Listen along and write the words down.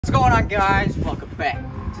What's going on, guys? Welcome back.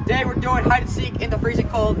 Today we're doing hide and seek in the freezing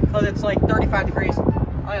cold because it's like 35 degrees.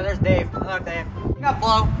 Oh yeah, there's Dave. Hello, Dave. We got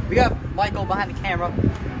Flo. We got Michael behind the camera.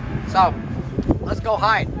 So let's go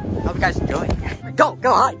hide. Hope you guys enjoy. Go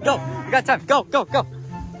hide, go. You got time. Go. Go,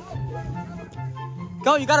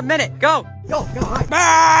 you got a minute. Go hide.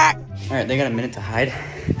 Ah! All right, they got a minute to hide.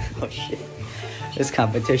 Oh shit. This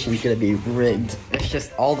competition is gonna be rigged. It's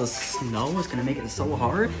just all the snow is gonna make it so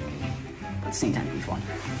hard. But at the same time, it'll be fun.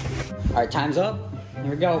 All right, time's up. Here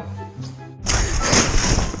we go.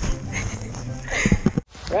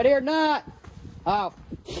 Ready or not? Oh.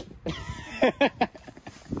 All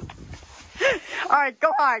right,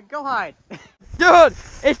 go hide. Dude,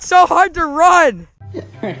 it's so hard to run.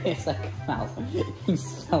 It's like a mouse.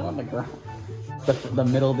 He's fell on the ground. The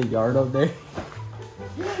middle of the yard over there.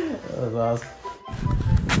 That was awesome.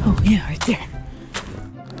 Oh yeah, right there.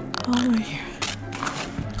 Oh, right here.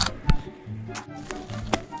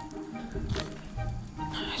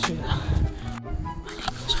 My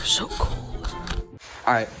ankles are so cold.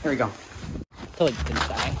 All right, here we go. Totally didn't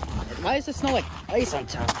die. Why does the snow like ice on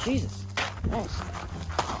top? Jesus. Nice.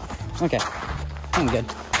 Okay, I'm good.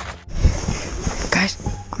 Guys,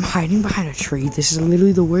 I'm hiding behind a tree. This is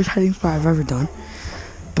literally the worst hiding spot I've ever done.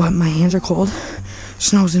 But my hands are cold.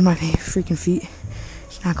 Snow's in my freaking feet.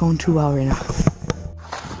 It's not going too well right now.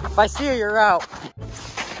 If I see you, you're out.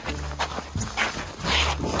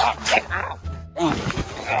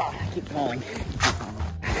 Keep going.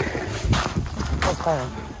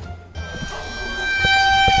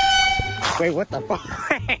 Wait, what the fuck?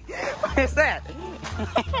 Wait, what is that?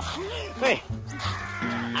 Wait.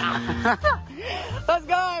 Let's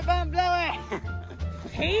go, I'm blowing.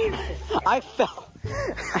 I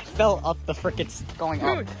fell up the frickin' going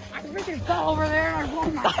up. Dude, I freaking fell over there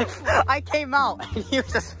and I came out and you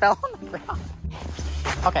just fell on the ground.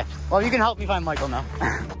 Okay, well you can help me find Michael now.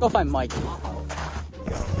 Go find Mike.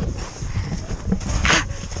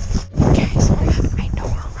 Guys, I know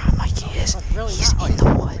where Mikey is. He's in the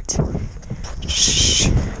woods. Shh.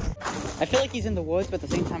 I feel like he's in the woods, but at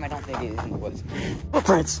the same time I don't think he's in the woods.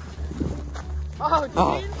 Footprints.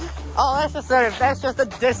 Oh, that's just a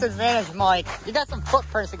disadvantage, Mike. You got some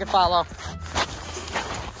footprints you can follow.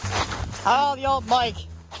 How the old Mike?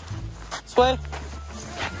 Sway?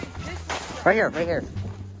 Right here.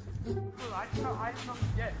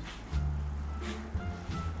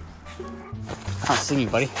 I don't see you,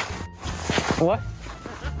 buddy. What?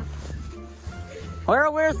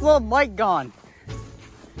 Where's little Mike gone?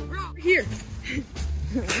 Bro, here.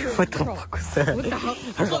 What the fuck was that? What the hell?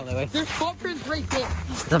 Look, there's footprints right there.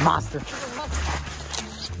 It's the monster.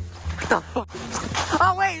 What the fuck?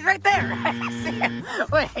 Oh wait, he's right there. I see him.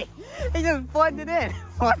 Wait, he just blended in.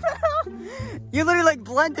 What the hell? You literally like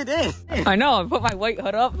blended in. I know, I put my white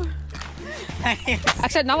hood up.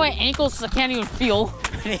 Except now my ankles I can't even feel.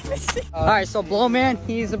 Alright, so Blowman,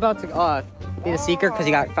 he's about to be the seeker because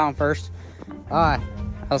he got found first.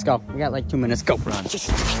 Let's go. We got like 2 minutes. Go run.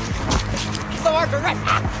 So hard to run.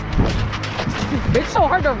 It's so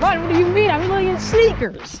hard to run. What do you mean? I'm literally in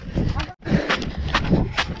sneakers.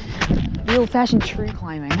 The old-fashioned tree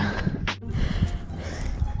climbing.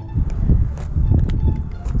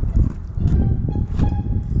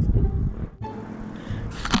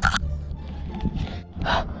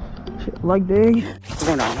 Leg day. What's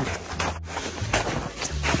going on?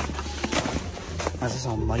 Why is this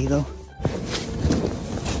all muddy though?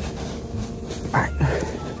 Alright.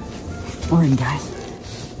 We're in, guys.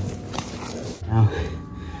 Now,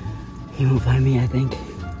 he won't find me, I think.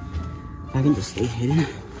 I can just stay hidden.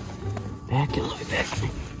 I'll be back.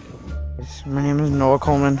 My name is Noah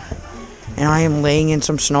Coleman, and I am laying in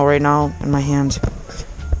some snow right now in my hands.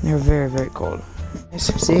 They're very, very cold.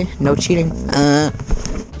 See? No cheating.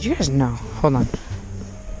 Did you guys know? Hold on.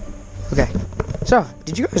 Okay. So,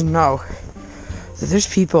 did you guys know that there's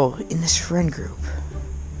people in this friend group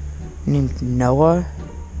named Noah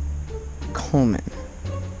Coleman?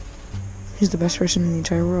 He's the best person in the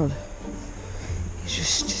entire world. He's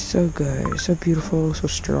just so good, so beautiful, so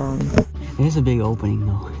strong. It is a big opening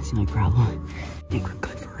though. It's the only problem. I think we're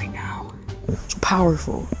good for right now. So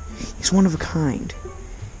powerful. He's one of a kind.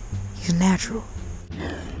 He's natural.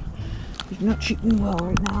 He's not treating me well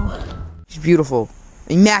right now. He's beautiful,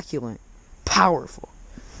 immaculate, powerful,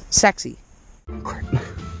 sexy. Crap.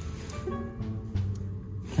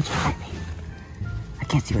 What's behind me? I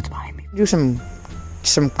can't see what's behind me. Do some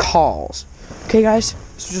calls. Okay, guys?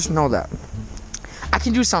 So just know that. I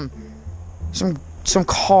can do some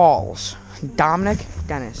calls. Dominic,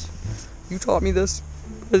 Dennis, you taught me this.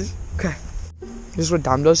 Okay. This is what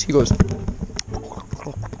Dom does. He goes,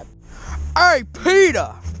 "Hey,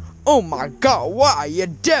 Peter, Oh my god, what are you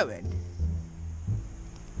doing?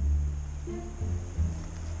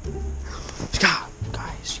 Stop,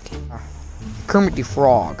 guys. Kermit the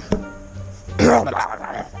Frog.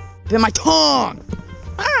 Bit my tongue.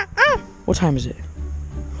 What time is it?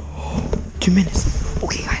 2 minutes.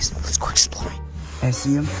 Okay, guys, let's go exploring. I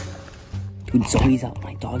see him. Dude, Zoe's out.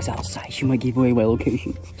 My dog's outside. She might give away my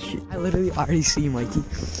location. Shit. I literally already see Mikey.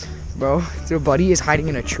 Bro, their buddy is hiding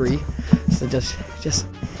in a tree. So just.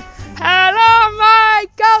 Hello,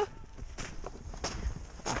 Michael!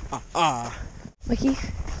 Mikey?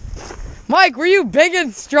 Mike, were you big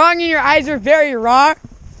and strong and your eyes were very raw?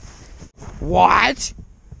 What?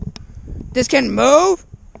 This can move?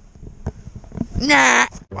 Nah.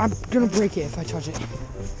 I'm gonna break it if I touch it.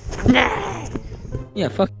 Nah. Yeah,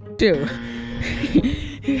 fuck you.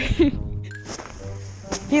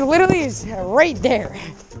 He literally is right there.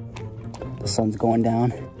 The sun's going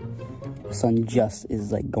down. The sun just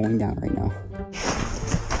is like going down right now.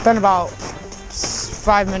 Been about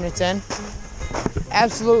 5 minutes in.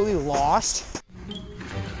 Absolutely lost.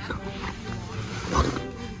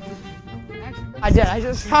 I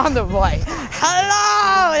just found the boy.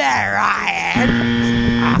 Hello there, Ryan.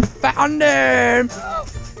 I found him.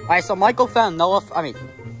 Alright, so Michael found Noah.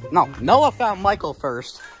 Noah found Michael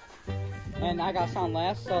first. And I got found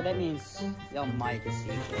last, so that means yo, Mike is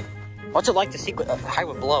secret. What's it like to secret hide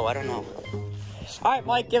with blow? I don't know. Alright,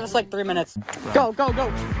 Mike, give us like 3 minutes. Go, go,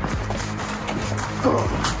 go.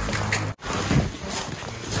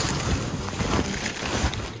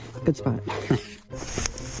 Good spot.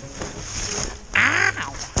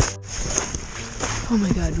 Ow! Oh my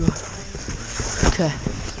god, bro. Okay.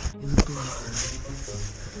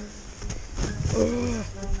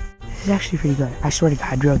 This is actually pretty good. I swear to God,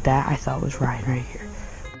 I drilled that. I thought it was Ryan right here.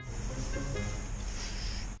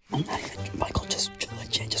 Michael just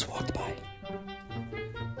legit just walked by.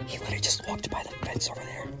 He literally just walked by the fence over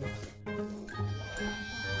there.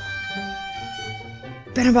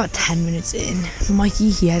 Been about 10 minutes in. Mikey,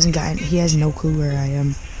 he has no clue where I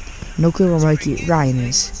am. No clue where Ryan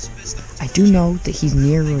is. I do know that he's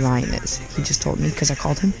near where Ryan is. He just told me because I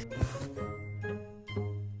called him.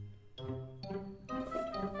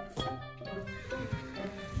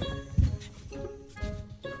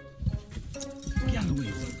 Get out of the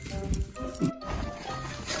way.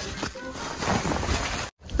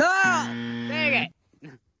 Ah! Dang it!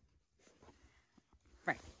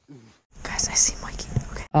 Right. Guys, I see Mikey.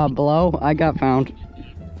 Okay. Below, I got found.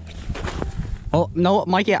 Oh, no,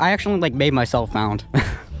 Mikey, I actually, like, made myself found.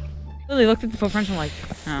 Lily looked at the footprints and like,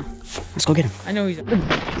 oh. Let's go get him. I know he's...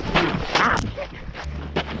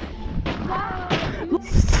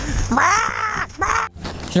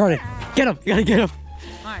 Jordan, get him! You gotta get him!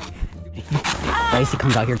 Alright. Gracie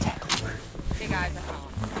comes out here to tackle. Hey guys, I found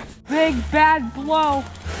him. Big bad blow.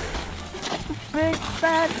 Big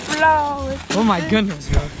bad blow. Oh my goodness,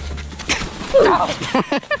 bro. No!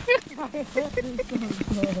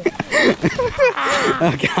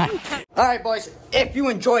 Oh god. Alright boys, if you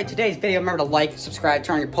enjoyed today's video, remember to like, subscribe,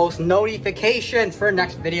 turn on your post notifications for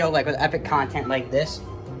next video like with epic content like this.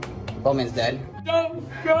 Coleman's dead. Don't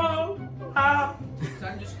go out.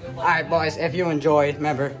 Alright boys, if you enjoyed,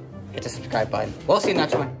 remember, hit the subscribe button. We'll see you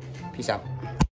next one. Peace out.